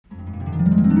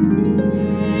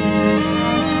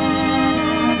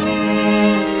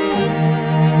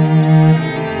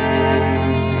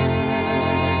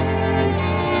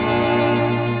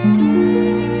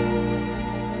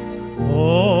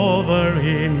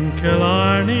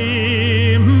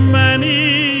Killarney, many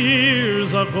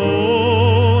years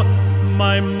ago,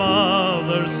 my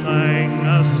mother sang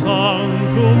a song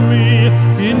to me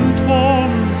in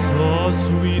tones so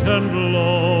sweet and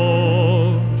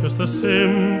low. Just a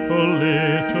simple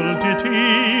little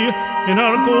ditty in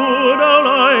our good old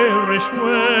Irish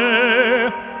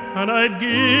way, and I'd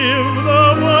give the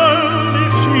world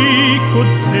if she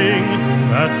could sing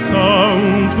that song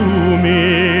to me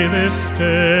this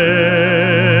day.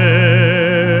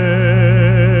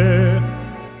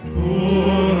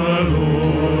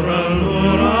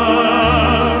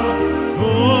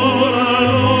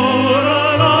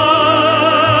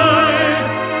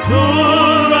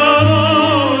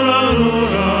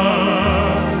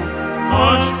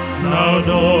 Now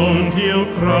don't you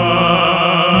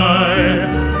cry,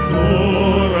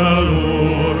 Tora-lora-lora,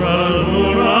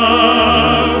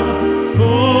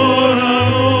 Tora-lora-lora,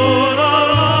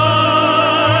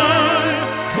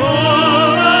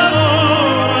 Tora-lora-lora,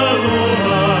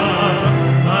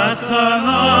 that's an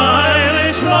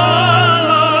Irish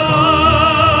lullaby.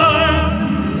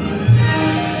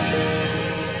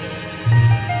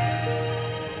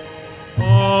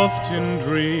 Oft in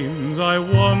dreams I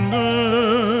wander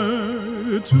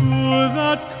to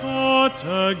that cot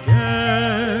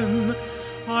again.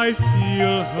 I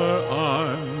feel her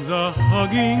arms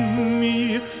a-hugging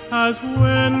me as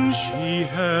when she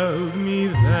held me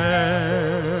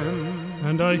then,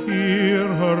 and I hear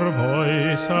her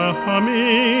voice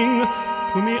a-humming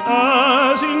to me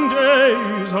as in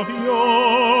days of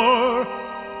yore,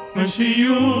 when she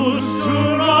used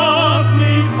to rock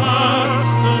me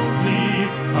fast asleep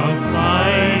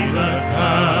outside the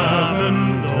cabin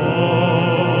door.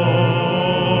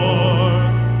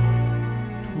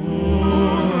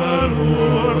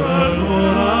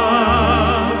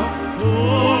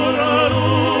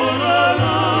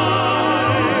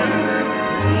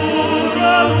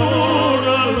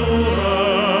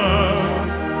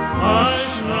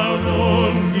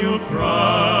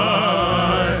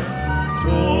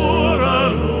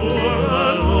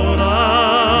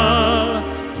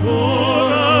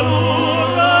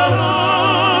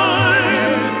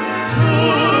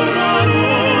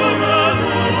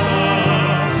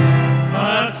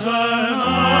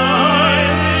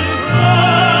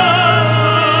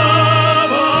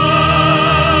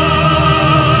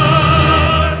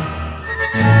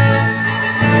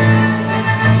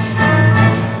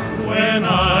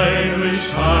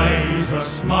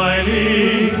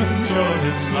 Smiling, shows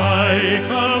it's like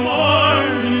a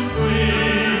morning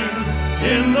spring.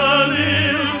 In the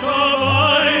lilt of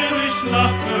Irish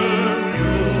laughter,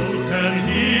 you can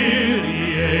hear the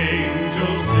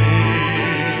angels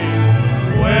sing.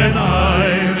 When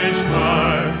Irish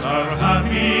hearts are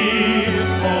happy,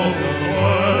 all the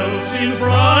world seems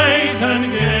bright and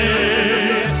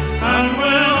gay. And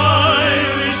when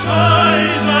Irish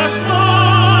eyes are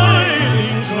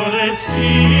smiling, should it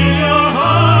steal your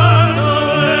heart away?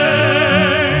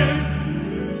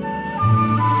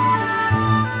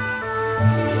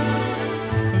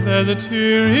 There's a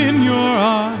tear in your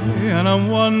eye, and I'm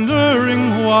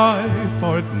wondering why,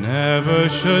 for it never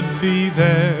should be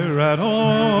there at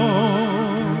all.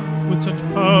 With such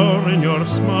power in your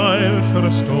smile, sure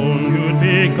a stone you'd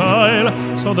beguile,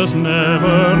 so there's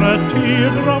never a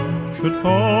teardrop should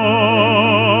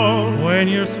fall. When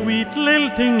your sweet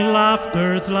lilting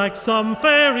laughter's like some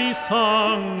fairy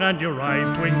song, and your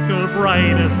eyes twinkle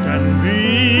bright as can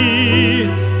be,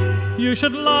 you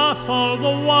should laugh all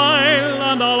the while,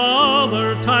 and all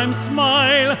other times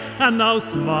smile, and now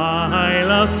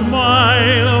smile a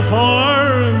smile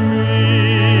for me.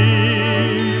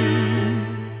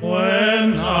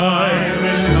 When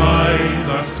Irish eyes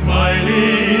are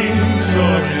smiling,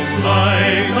 sure 'tis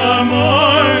like a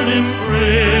morning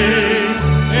spring.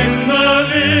 In the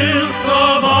lilt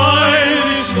of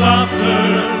Irish laughter,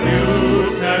 you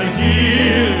can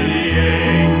hear the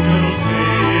angels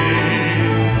sing.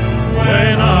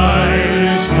 When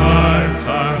Irish hearts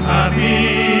are happy,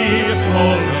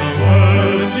 all the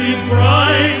world seems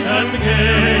bright and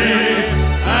gay.